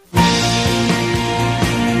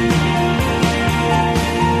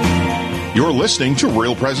You're listening to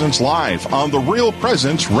Real Presence Live on the Real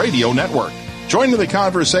Presence Radio Network. Join in the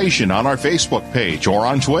conversation on our Facebook page or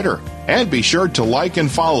on Twitter. And be sure to like and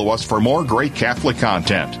follow us for more great Catholic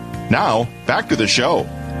content. Now, back to the show.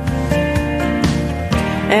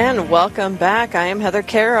 And welcome back. I am Heather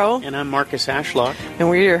Caro. And I'm Marcus Ashlock. And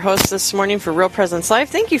we're your hosts this morning for Real Presence Live.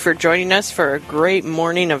 Thank you for joining us for a great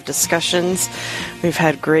morning of discussions. We've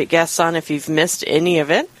had great guests on. If you've missed any of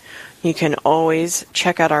it, you can always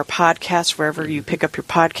check out our podcast wherever you pick up your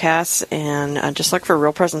podcasts, and just look for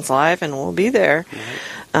Real Presence Live, and we'll be there.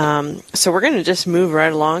 So we're going to just move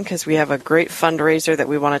right along because we have a great fundraiser that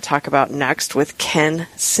we want to talk about next with Ken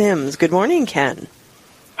Sims. Good morning, Ken.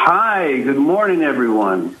 Hi, good morning,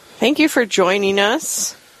 everyone. Thank you for joining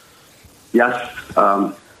us. Yes.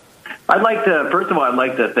 I'd like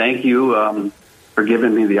to thank you for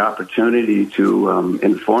giving me the opportunity to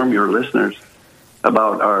inform your listeners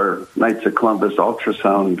about our Knights of Columbus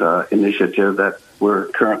ultrasound initiative that we're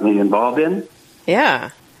currently involved in.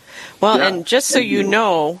 Yeah. Well, and just so you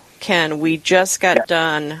know, Ken, we just got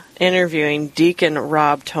done interviewing Deacon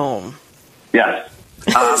Rob Tome. Yes.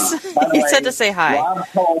 He said to say hi. Rob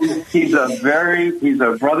Tome, he's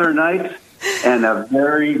a brother knight and a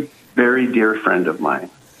very, very dear friend of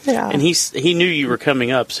mine. Yeah. And he knew you were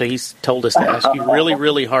coming up, so he's told us to ask you really,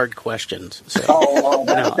 really hard questions. So.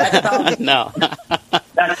 No.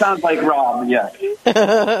 That sounds like Rob, yes.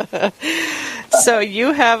 So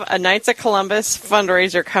you have a Knights of Columbus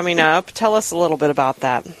fundraiser coming up. Tell us a little bit about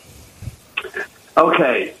that.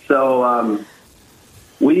 Okay, so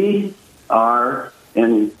we are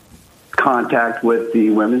in contact with the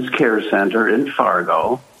Women's Care Center in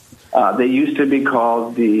Fargo. They used to be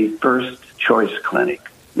called the First Choice Clinic.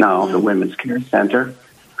 Now, the Women's Care Center.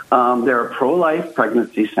 They're a pro-life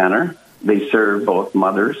pregnancy center. They serve both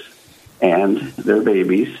mothers and their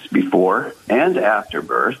babies before and after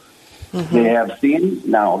birth. Mm-hmm.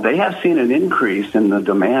 They have seen an increase in the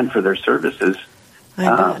demand for their services.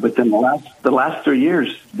 Within the last 3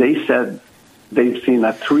 years, they said they've seen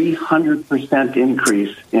a 300%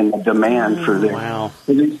 increase in the demand for their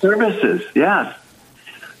services. Yes.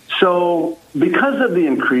 So, because of the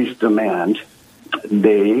increased demand,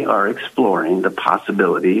 they are exploring the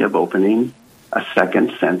possibility of opening a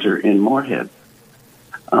second center in Moorhead.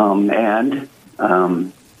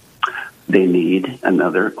 They need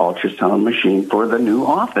another ultrasound machine for the new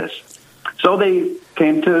office. So they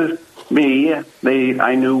came to me.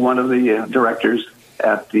 I knew one of the directors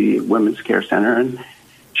at the Women's Care Center, and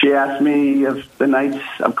she asked me if the Knights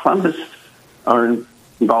of Columbus are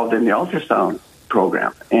involved in the ultrasound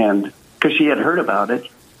program, and because she had heard about it.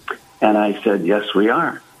 And I said, yes, we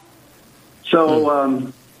are.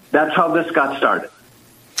 So that's how this got started.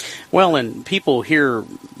 Well, and people hear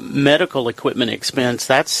medical equipment expense.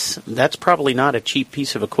 That's probably not a cheap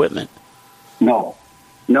piece of equipment. No.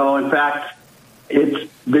 In fact,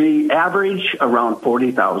 it's the average around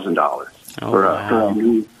 $40,000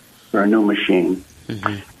 for a new machine.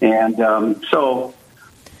 Mm-hmm. And so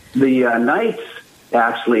the Knights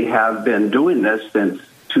actually have been doing this since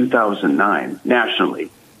 2009 nationally.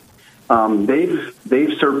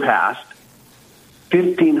 They've surpassed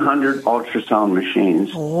 1,500 ultrasound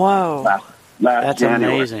machines. Whoa. Last That's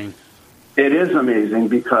January. Amazing. It is amazing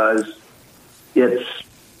because it's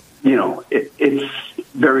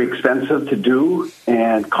very expensive to do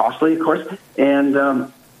and costly, of course. And,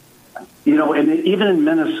 and even in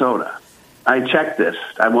Minnesota, I checked this.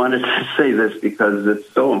 I wanted to say this because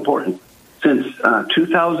it's so important. Since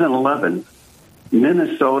 2011,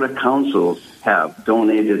 Minnesota councils have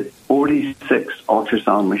donated 46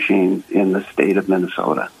 ultrasound machines in the state of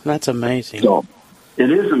Minnesota. That's amazing. So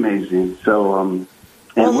it is amazing. So,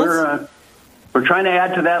 we're trying to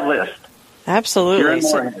add to that list. Absolutely.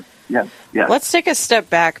 Yes. Let's take a step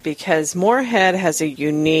back because Moorhead has a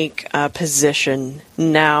unique position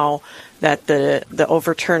now that the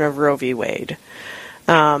overturn of Roe v. Wade.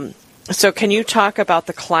 So can you talk about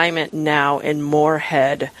the climate now in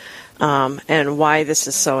Moorhead and why this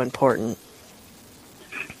is so important?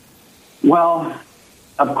 Well,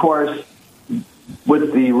 of course,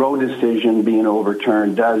 with the Roe decision being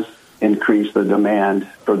overturned, does increase the demand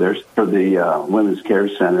for the Women's Care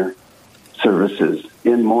Center services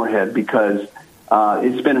in Moorhead because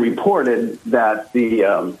it's been reported that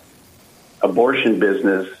the abortion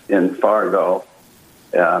business in Fargo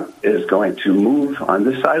is going to move on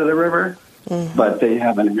this side of the river, but they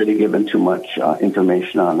haven't really given too much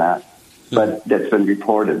information on that. But that's been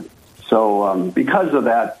reported. So because of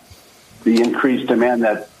that, the increased demand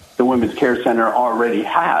that the Women's Care Center already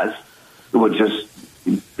has, it'll just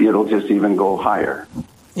even go higher.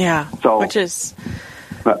 Yeah, so, which is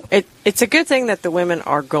It's a good thing that the women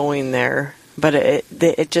are going there, but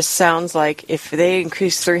it just sounds like if they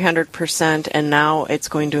increase 300% and now it's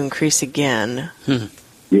going to increase again,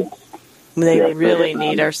 they really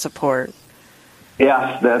need our support.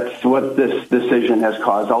 Yes, that's what this decision has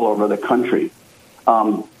caused all over the country.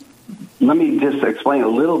 Let me just explain a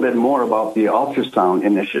little bit more about the ultrasound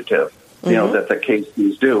initiative, that the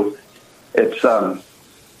KCs do. It's the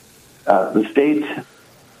state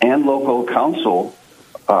and local council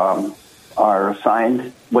are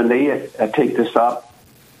assigned, when they take this up,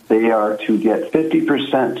 they are to get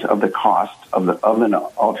 50% of the cost of an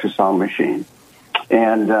ultrasound machine.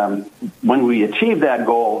 And when we achieve that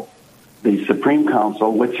goal, the Supreme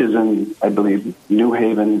Council, which is in, I believe, New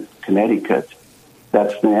Haven, Connecticut,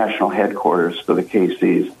 that's the national headquarters for the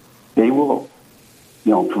KCs, they will,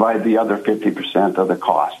 provide the other 50% of the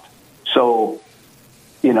cost. So,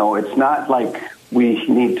 it's not like we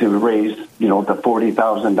need to raise, the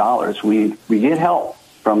 $40,000. We get help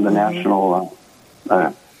from the National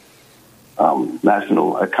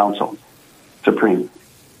Council, Supreme.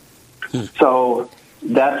 So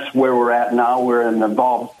that's where we're at now. We're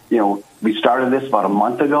involved. We started this about a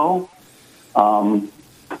month ago.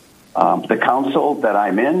 The council that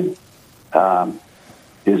I'm in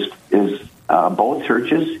is both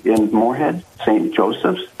churches in Moorhead, St.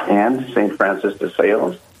 Joseph's and St. Francis de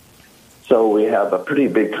Sales. So we have a pretty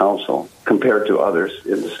big council compared to others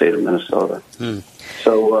in the state of Minnesota.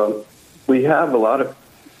 So we have a lot of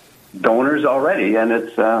donors already, and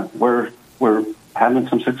it's we're having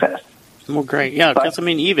some success. Well, great. Yeah, because,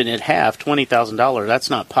 even at half, $20,000, that's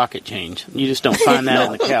not pocket change. You just don't find that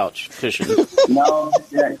in the couch cushion. No,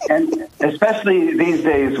 and especially these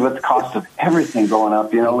days with the cost of everything going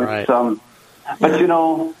up, Right. it's but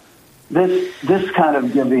this kind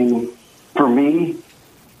of giving for me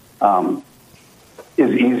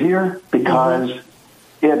is easier because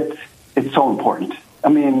it's so important.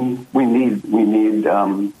 We need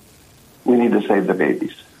to save the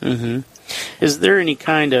babies. Mm-hmm. Is there any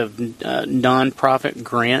kind of nonprofit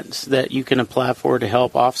grants that you can apply for to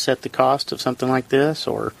help offset the cost of something like this,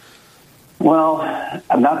 or? Well,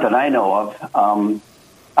 not that I know of.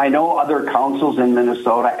 I know other councils in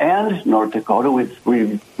Minnesota and North Dakota.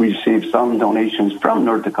 We've received some donations from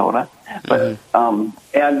North Dakota, but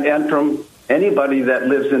and from anybody that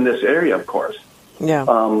lives in this area, of course. Yeah.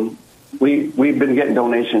 We've been getting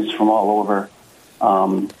donations from all over,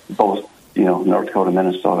 both North Dakota,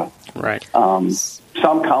 Minnesota. Right.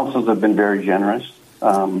 Some councils have been very generous.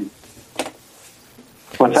 What's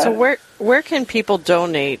that? So where can people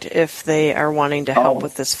donate if they are wanting to help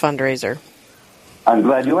with this fundraiser? I'm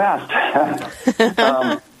glad you asked.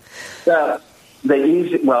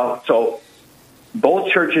 So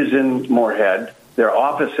both churches in Moorhead, their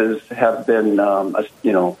offices have been,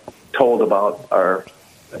 told about our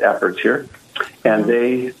efforts here, and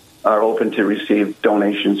they are open to receive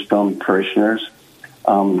donations from parishioners.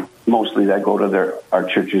 Mostly that go to our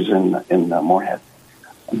churches in Moorhead.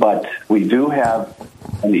 But we do have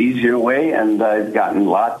an easier way, and I've gotten a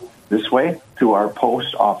lot this way, through our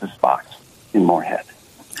post office box in Moorhead.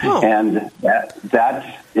 Oh. And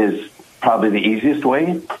that is probably the easiest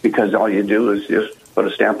way, because all you do is just put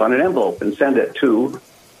a stamp on an envelope and send it to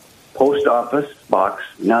Post Office Box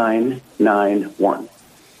 991.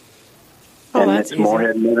 Oh, and that's it's easy.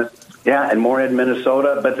 Moorhead, in Moorhead,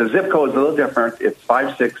 Minnesota, but the zip code is a little different. It's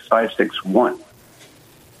 56561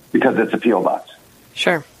 because it's a P.O. box.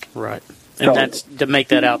 Sure. Right. And that's to make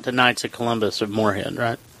that out to Knights of Columbus of Moorhead,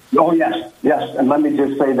 right? Oh, yes. And let me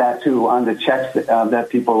just say that, too, on the checks that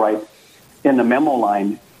people write. In the memo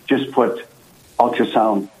line, just put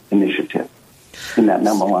ultrasound initiative in that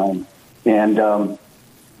memo line. And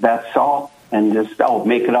that's all. And just,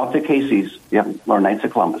 make it out to Casey's, or Knights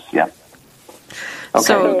of Columbus, Okay.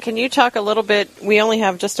 So can you talk a little bit, we only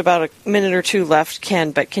have just about a minute or two left,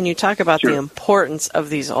 Ken, but can you talk about the importance of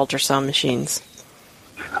these ultrasound machines?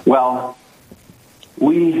 Well,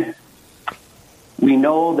 we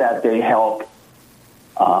know that they help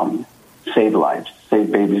save lives, save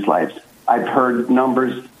babies' lives. I've heard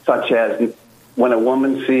numbers such as when a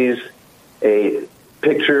woman sees a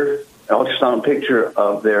ultrasound picture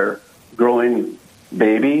of their growing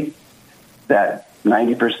baby, that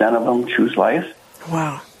 90% of them choose life.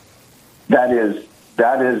 Wow. That is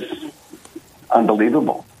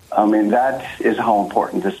unbelievable. That is how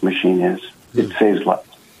important this machine is. It saves lives.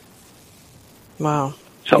 Wow.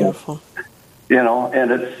 So, beautiful.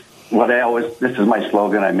 And it's what this is my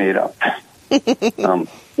slogan I made up. This kind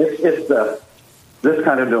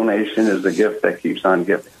of donation is the gift that keeps on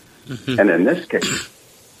giving. Mm-hmm. And in this case,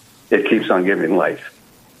 it keeps on giving life.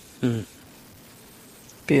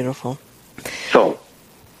 Beautiful. So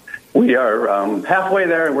we are halfway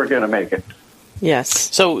there, and we're going to make it.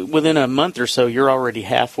 Yes. So within a month or so, you're already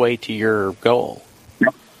halfway to your goal.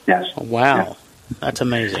 Yes. Oh, wow. Yes. That's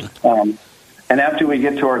amazing. And after we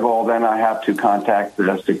get to our goal, then I have to contact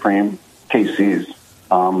the Supreme KCs,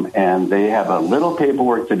 and they have a little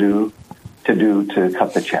paperwork to do to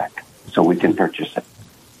cut the check so we can purchase it.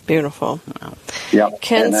 Beautiful. Wow. Yep.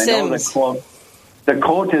 Ken and I Sims. know the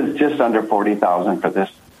quote is just under $40,000 for this,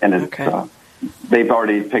 and it's, okay. They've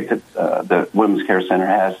already picked it. The Women's Care Center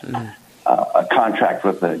has a contract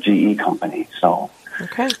with the GE company. So,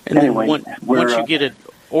 okay. And anyway, once you get it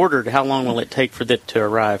ordered, how long will it take for it to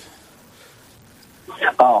arrive?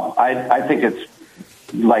 Oh, I think it's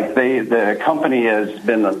like the company has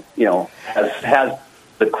been, has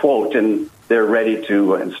the quote, and they're ready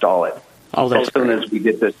to install it as soon as we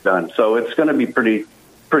get this done. So it's going to be pretty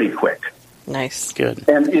quick. Nice. Good.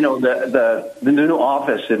 And, the new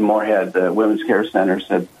office in Moorhead, the Women's Care Center,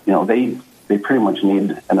 said, they pretty much need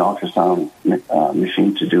an ultrasound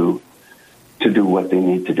machine to do what they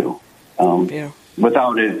need to do.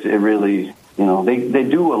 Without it really, they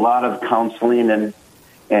do a lot of counseling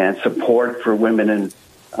and support for women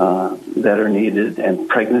that are needed, and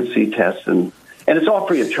pregnancy tests, and it's all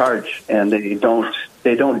free of charge, and they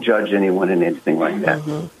don't judge anyone in anything like that.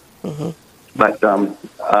 Mm-hmm. Mm-hmm. But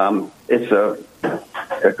it's a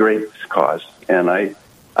great cause, and I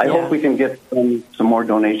hope we can get some more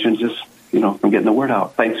donations, just from getting the word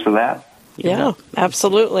out. Thanks for that. Yeah,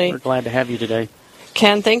 absolutely. We're glad to have you today.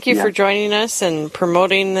 Ken, thank you for joining us and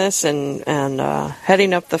promoting this and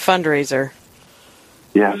heading up the fundraiser.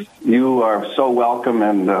 Yes, you are so welcome,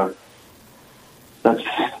 and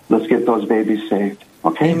let's get those babies saved.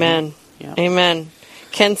 Okay. Amen. Yeah. Amen.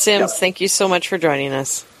 Ken Sims, thank you so much for joining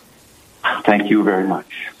us. Thank you very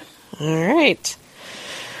much. All right.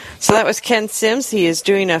 So that was Ken Sims. He is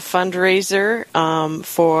doing a fundraiser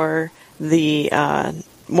for the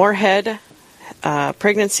Moorhead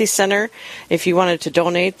Pregnancy Center. If you wanted to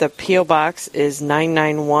donate, the P.O. Box is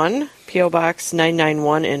 991, P.O. Box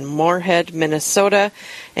 991 in Moorhead, Minnesota,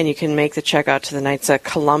 and you can make the check out to the Knights of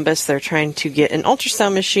Columbus. They're trying to get an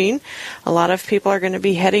ultrasound machine. A lot of people are going to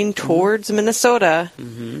be heading towards Minnesota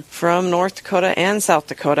from North Dakota and South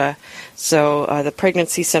Dakota, so the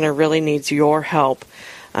Pregnancy Center really needs your help.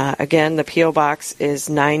 Again, the P.O. Box is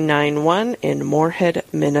 991 in Moorhead,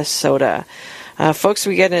 Minnesota. Folks,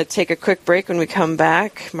 we're going to take a quick break. When we come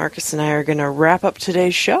back, Marcus and I are going to wrap up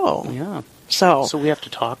today's show. Yeah. So we have to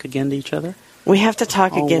talk again to each other? We have to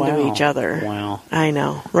talk again to each other. Wow. I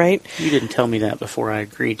know, right? You didn't tell me that before I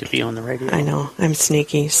agreed to be on the radio. I know. I'm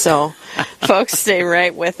sneaky. So, folks, stay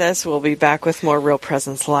right with us. We'll be back with more Real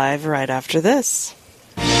Presence Live right after this.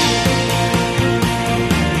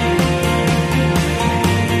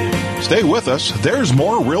 Stay with us. There's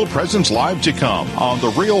more Real Presence Live to come on the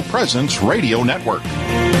Real Presence Radio Network.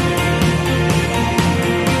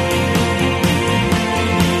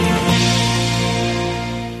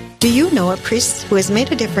 Do you know a priest who has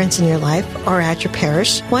made a difference in your life or at your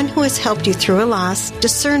parish? One who has helped you through a loss,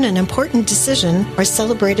 discern an important decision, or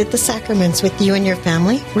celebrated the sacraments with you and your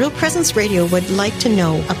family? Real Presence Radio would like to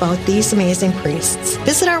know about these amazing priests.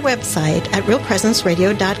 Visit our website at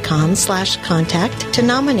realpresenceradio.com/contact to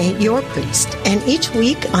nominate your priest. And each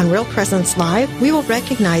week on Real Presence Live, we will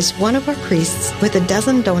recognize one of our priests with a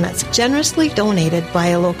dozen donuts generously donated by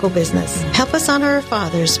a local business. Help us honor our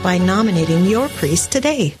fathers by nominating your priest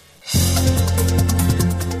today.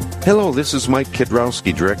 Hello, this is Mike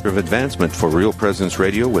Kidrowski, Director of Advancement for Real Presence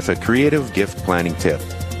Radio with a creative gift planning tip.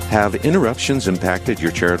 Have interruptions impacted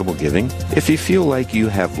your charitable giving? If you feel like you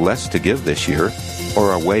have less to give this year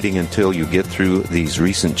or are waiting until you get through these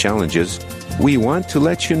recent challenges, we want to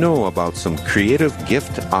let you know about some creative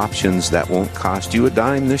gift options that won't cost you a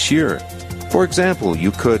dime this year. For example,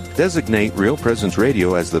 you could designate Real Presence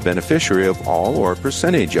Radio as the beneficiary of all or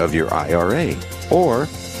percentage of your IRA, or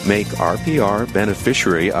make RPR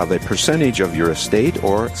beneficiary of a percentage of your estate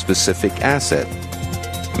or specific asset.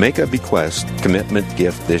 Make a bequest commitment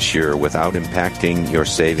gift this year without impacting your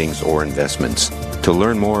savings or investments. To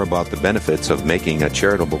learn more about the benefits of making a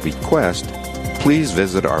charitable bequest, please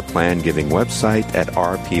visit our plan giving website at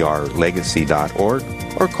rprlegacy.org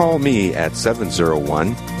or call me at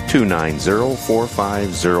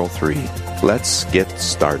 701-290-4503. Let's get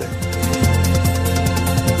started.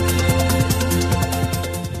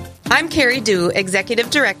 I'm Carrie Dew, Executive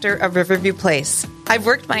Director of Riverview Place. I've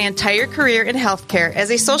worked my entire career in healthcare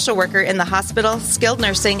as a social worker in the hospital, skilled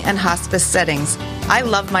nursing, and hospice settings. I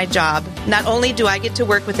love my job. Not only do I get to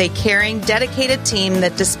work with a caring, dedicated team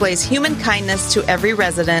that displays human kindness to every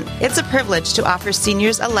resident, it's a privilege to offer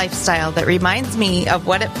seniors a lifestyle that reminds me of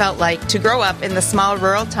what it felt like to grow up in the small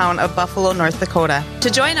rural town of Buffalo, North Dakota. To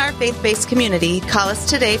join our faith-based community, call us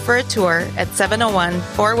today for a tour at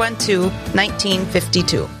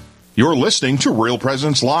 701-412-1952. You're listening to Real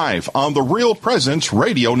Presence Live on the Real Presence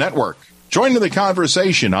Radio Network. Join in the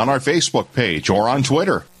conversation on our Facebook page or on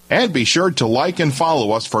Twitter. And be sure to like and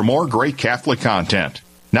follow us for more great Catholic content.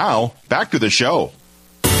 Now, back to the show.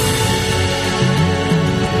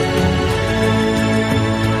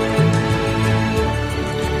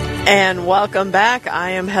 And welcome back.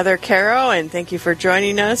 I am Heather Caro, and thank you for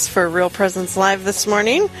joining us for Real Presence Live this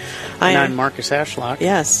morning. And I'm Marcus Ashlock.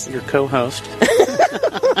 Yes. Your co-host.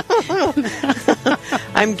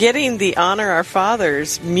 I'm getting the Honor Our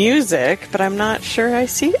Fathers music, but I'm not sure I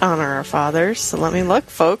see Honor Our Fathers. So let me look,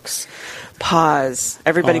 folks. Pause.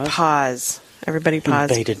 Everybody pause. Everybody pause.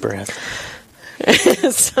 Bated breath.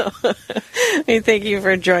 So, thank you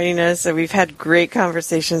for joining us. We've had great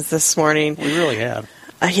conversations this morning. We really have.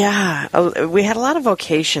 Yeah, we had a lot of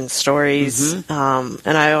vocation stories, and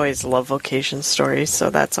I always love vocation stories,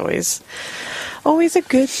 so that's always a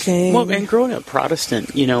good thing. Well, and growing up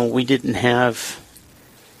Protestant, we didn't have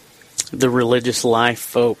the religious life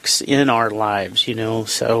folks in our lives,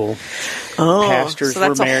 so pastors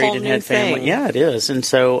were married and had family. Thing. Yeah, it is. And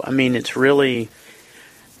so, it's really,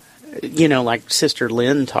 like Sister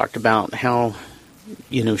Lynn talked about how,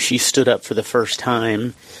 she stood up for the first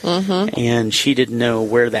time, and she didn't know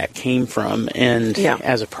where that came from. And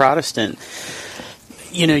as a Protestant,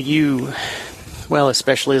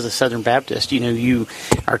 especially as a Southern Baptist, you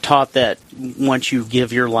are taught that once you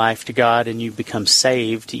give your life to God and you become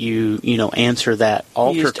saved, you answer that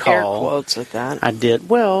altar you used call. Air quotes with that. I did.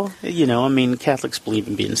 Well, Catholics believe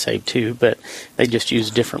in being saved too, but they just use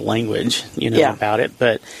different language, about it.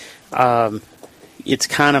 But it's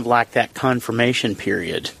kind of like that confirmation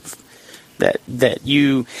period that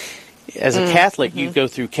you, as a Catholic, you go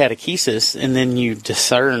through catechesis, and then you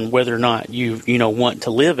discern whether or not you want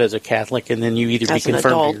to live as a Catholic, and then you either be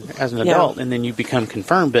confirmed as an adult, and then you become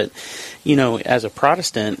confirmed. But as a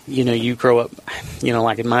Protestant, you grow up,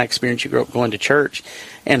 like in my experience, you grow up going to church,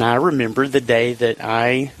 and I remember the day that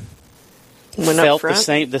I felt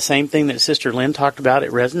the same thing that Sister Lynn talked about.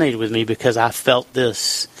 It resonated with me because I felt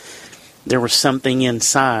this. There was something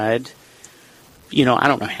inside. I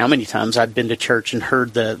don't know how many times I'd been to church and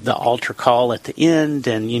heard the altar call at the end,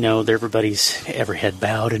 and, everybody's every head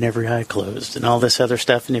bowed and every eye closed and all this other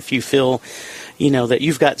stuff. And if you feel, that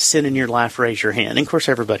you've got sin in your life, raise your hand. And, of course,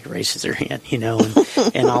 everybody raises their hand, and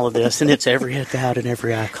all of this. And it's every head bowed and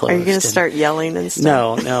every eye closed. Are you going to start yelling and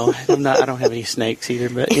stuff? No, I'm not. I don't have any snakes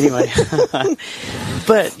either. But anyway.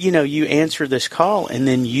 But, you answer this call, and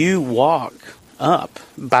then you walk up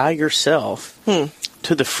by yourself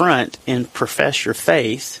to the front and profess your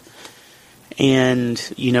faith,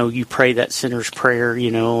 and you pray that sinner's prayer,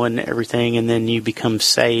 and everything, and then you become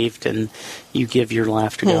saved and you give your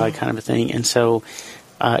life to God, kind of a thing. And so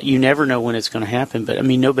you never know when it's going to happen, but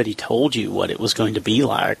nobody told you what it was going to be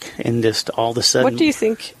like, and just all of a sudden. What do you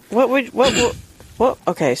think?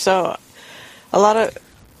 Okay, so a lot of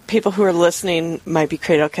people who are listening might be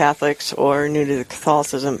cradle Catholics or new to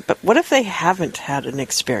Catholicism, but what if they haven't had an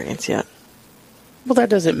experience yet? Well, that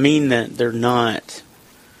doesn't mean that they're not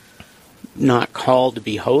called to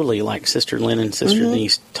be holy, like Sister Lynn and Sister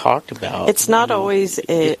Denise talked about. It's not always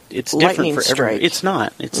it's different for everyone. It's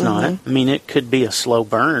not. It's not. It could be a slow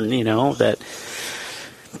burn, that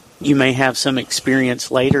you may have some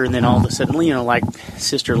experience later, and then all of a sudden, like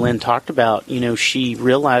Sister Lynn talked about, she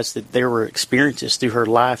realized that there were experiences through her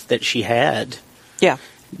life that she had. Yeah.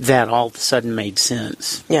 That all of a sudden made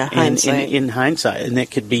sense. Yeah, hindsight. In hindsight. And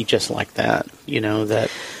it could be just like that, that.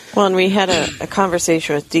 Well, and we had a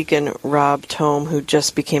conversation with Deacon Rob Tome, who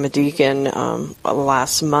just became a deacon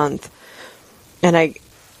last month. And I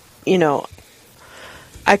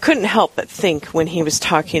couldn't help but think when he was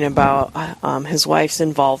talking about his wife's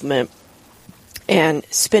involvement and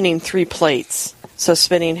spinning 3 plates. So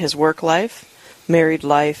spinning his work life, married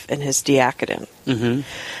life, and his diaconate. And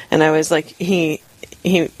I was like, he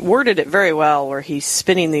worded it very well, where he's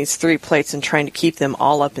spinning these 3 plates and trying to keep them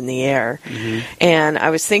all up in the air. And I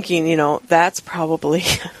was thinking, that's probably,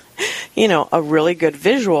 a really good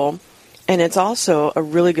visual. And it's also a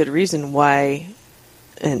really good reason why,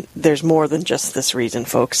 and there's more than just this reason,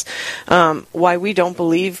 folks, why we don't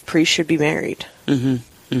believe priests should be married.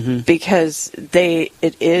 Because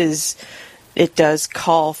it is it does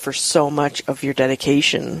call for so much of your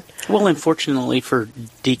dedication. Well, unfortunately for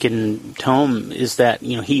Deacon Tome is that,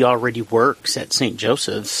 he already works at St.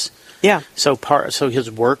 Joseph's. Yeah. So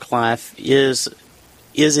his work life is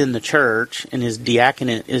in the church, and his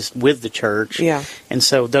diaconate is with the church. Yeah. And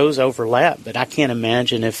so those overlap, but I can't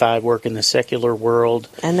imagine if I work in the secular world.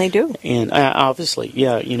 And they do. And obviously,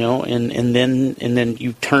 yeah, and then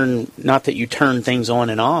you turn, not that you turn things on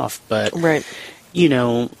and off, but, right.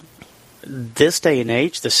 This day and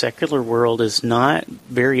age, the secular world is not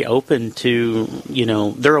very open to,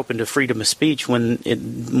 they're open to freedom of speech when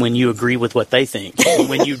you agree with what they think. And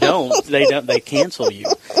when you don't, they cancel you.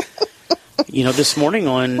 This morning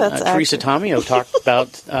on Teresa Tomeo talked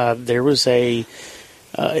about there was in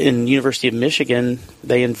University of Michigan,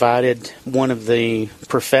 they invited one of the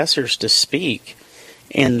professors to speak.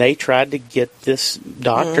 And they tried to get this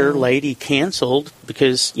doctor lady canceled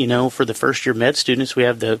because, for the first-year med students, we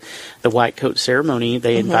have the white coat ceremony.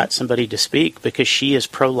 They invite somebody to speak because she is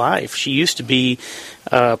pro-life. She used to be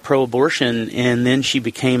pro-abortion, and then she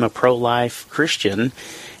became a pro-life Christian.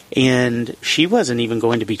 And she wasn't even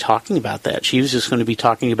going to be talking about that. She was just going to be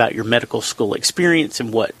talking about your medical school experience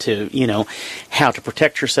and what to, how to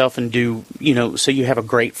protect yourself and do, so you have a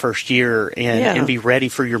great first year and be ready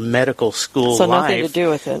for your medical school life. So nothing to do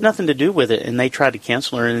with it. Nothing to do with it. And they tried to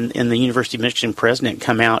cancel her, and the University of Michigan president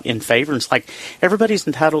come out in favor. And it's like, everybody's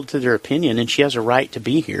entitled to their opinion, and she has a right to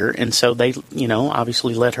be here. And so they,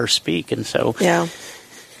 obviously let her speak. And so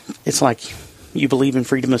it's like, you believe in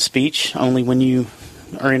freedom of speech only when you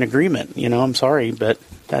are in agreement. I'm sorry, but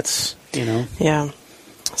that's, Yeah.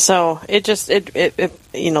 So it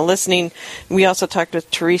listening, we also talked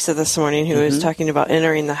with Teresa this morning, who was talking about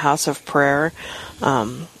entering the house of prayer,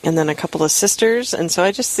 and then a couple of sisters. And so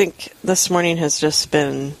I just think this morning has just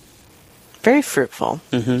been very fruitful.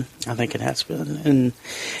 I think it has been. And,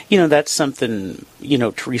 that's something,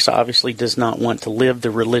 Teresa obviously does not want to live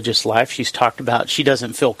the religious life she's talked about. She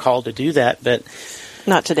doesn't feel called to do that, but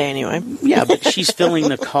not today, anyway. Yeah, but she's feeling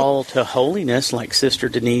the call to holiness, like Sister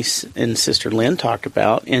Denise and Sister Lynn talked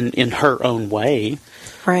about, in her own way.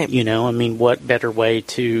 Right. What better way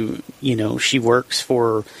to, she works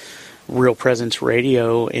for Real Presence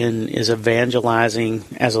Radio and is evangelizing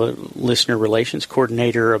as a listener relations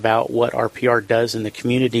coordinator about what RPR does in the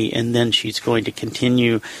community, and then she's going to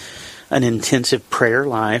continue an intensive prayer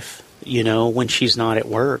life, when she's not at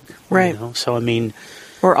work. Right. So,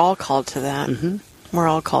 we're all called to that. We're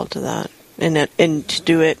all called to that, and to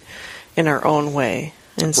do it in our own way.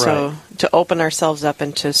 And so to open ourselves up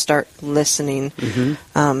and to start listening.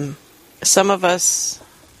 Some of us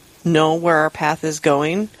know where our path is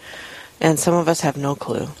going, and some of us have no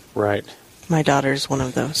clue. Right. My daughter's one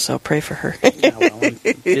of those, so pray for her. Yeah, well, I'm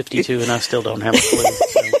 52 and I still don't have a clue.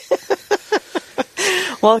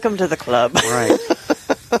 So. Welcome to the club. Right.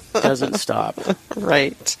 Doesn't stop.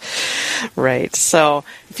 Right. So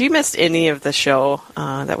if you missed any of the show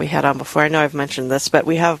that we had on before, I know I've mentioned this, but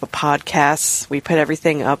we have a podcast. We put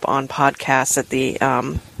everything up on podcasts at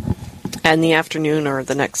in the afternoon or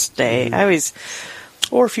the next day.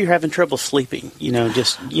 Or if you're having trouble sleeping,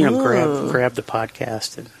 just grab the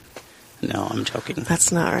podcast. And no, I'm joking.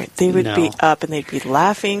 That's not right. They would be up and they'd be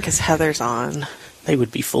laughing because Heather's on. They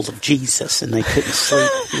would be full of Jesus and they couldn't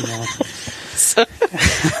sleep. So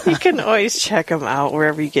you can always check them out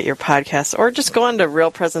wherever you get your podcasts, or just go on to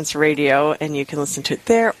Real Presence Radio and you can listen to it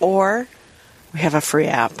there, or we have a free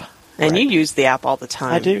app. And you use the app all the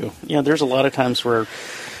time. I do. Yeah, there's a lot of times where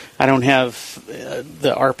I don't have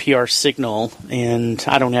the RPR signal, and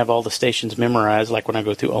I don't have all the stations memorized, like when I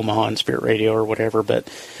go through Omaha and Spirit Radio or whatever, but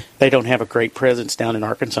they don't have a great presence down in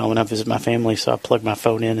Arkansas when I visit my family, so I plug my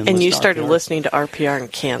phone in and listen you to started RPR. Listening to RPR in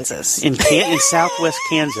Kansas. In southwest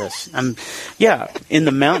Kansas. In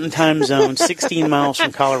the mountain time zone, 16 miles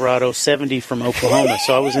from Colorado, 70 from Oklahoma,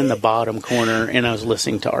 so I was in the bottom corner, and I was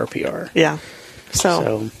listening to RPR. Yeah.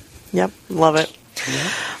 So yep, love it.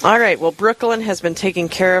 Yeah. All right. Well, Brooklyn has been taking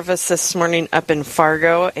care of us this morning up in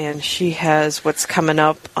Fargo, and she has what's coming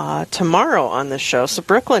up tomorrow on the show. So,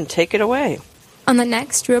 Brooklyn, take it away. On the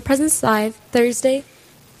next Real Presence Live, Thursday,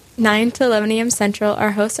 9 to 11 a.m. Central,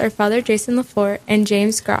 our hosts are Father Jason LaForte and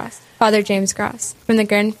Father James Gross from the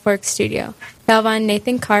Grand Forks Studio, Valvon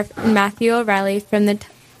Nathan Karff and Matthew O'Reilly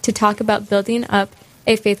to talk about building up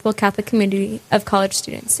a faithful Catholic community of college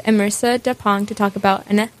students, and Marissa DePong to talk about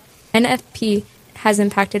NFP has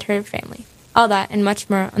impacted her family. All that and much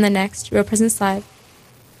more on the next Real Presence Live,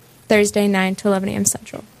 Thursday, 9 to 11 a.m.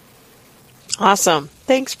 Central. Awesome.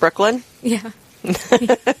 Thanks, Brooklyn. Yeah.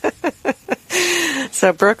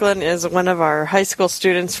 So Brooklyn is one of our high school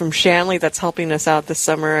students from Shanley that's helping us out this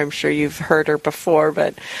summer. I'm sure you've heard her before,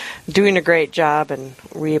 but doing a great job, and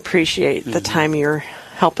we appreciate the time you're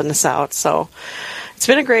helping us out. So it's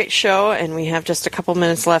been a great show, and we have just a couple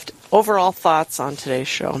minutes left. Overall thoughts on today's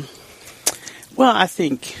show? Well, I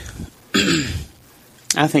think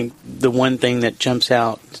the one thing that jumps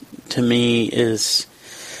out to me is,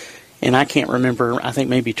 and I can't remember, I think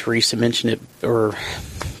maybe Teresa mentioned it, or,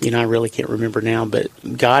 I really can't remember now, but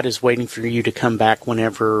God is waiting for you to come back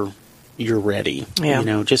whenever you're ready.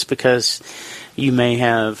 Yeah. Just because you may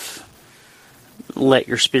have let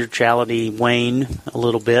your spirituality wane a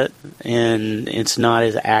little bit and it's not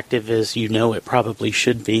as active as it probably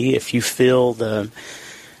should be. If you feel the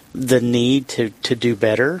need to do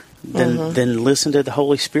better, then listen to the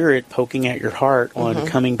Holy Spirit poking at your heart on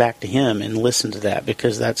coming back to Him, and listen to that,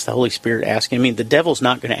 because that's the Holy Spirit asking. I mean, the devil's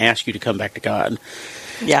not going to ask you to come back to God.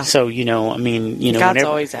 Yeah. So, God's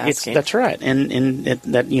always asking. That's right. And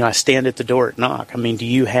I stand at the door and knock. I mean, do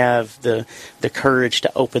you have the courage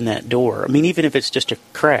to open that door? I mean, even if it's just a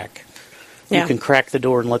crack, you can crack the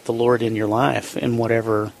door and let the Lord in your life and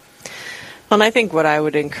whatever. Well, and I think what I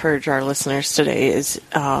would encourage our listeners today is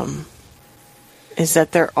that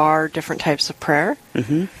there are different types of prayer.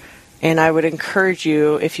 Mm-hmm. And I would encourage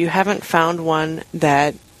you, if you haven't found one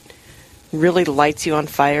that really lights you on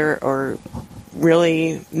fire or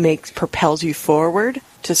really propels you forward,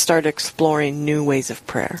 to start exploring new ways of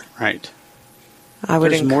prayer. Right. I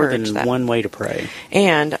would There's encourage more than that. one way to pray.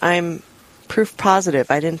 And I'm proof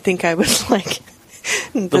positive. I didn't think I would like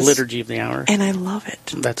the Liturgy of the Hour. And I love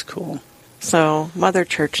it. That's cool. So Mother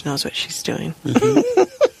Church knows what she's doing. Mm-hmm.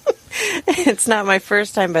 It's not my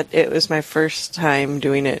first time, but it was my first time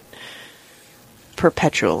doing it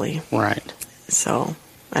perpetually. Right. So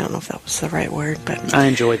I don't know if that was the right word, but I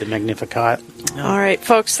enjoy the Magnificat. All right,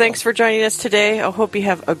 folks, thanks for joining us today. I hope you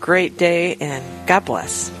have a great day, and God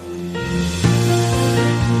bless.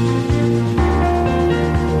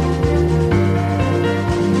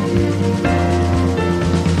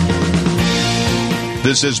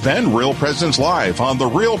 This has been Real Presence Live on the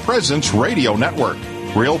Real Presence Radio Network.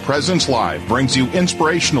 Real Presence Live brings you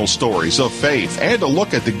inspirational stories of faith and a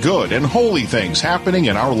look at the good and holy things happening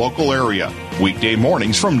in our local area. Weekday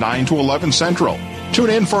mornings from 9 to 11 Central. Tune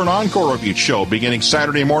in for an encore of each show beginning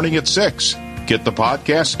Saturday morning at 6. Get the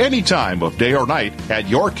podcast any time of day or night at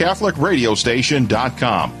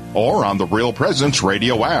yourcatholicradiostation.com or on the Real Presence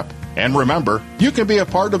Radio app. And remember, you can be a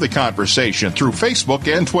part of the conversation through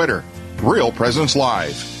Facebook and Twitter. Real Presence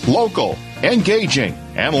Live. Local, engaging,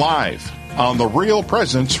 and live on the Real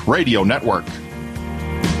Presence Radio Network.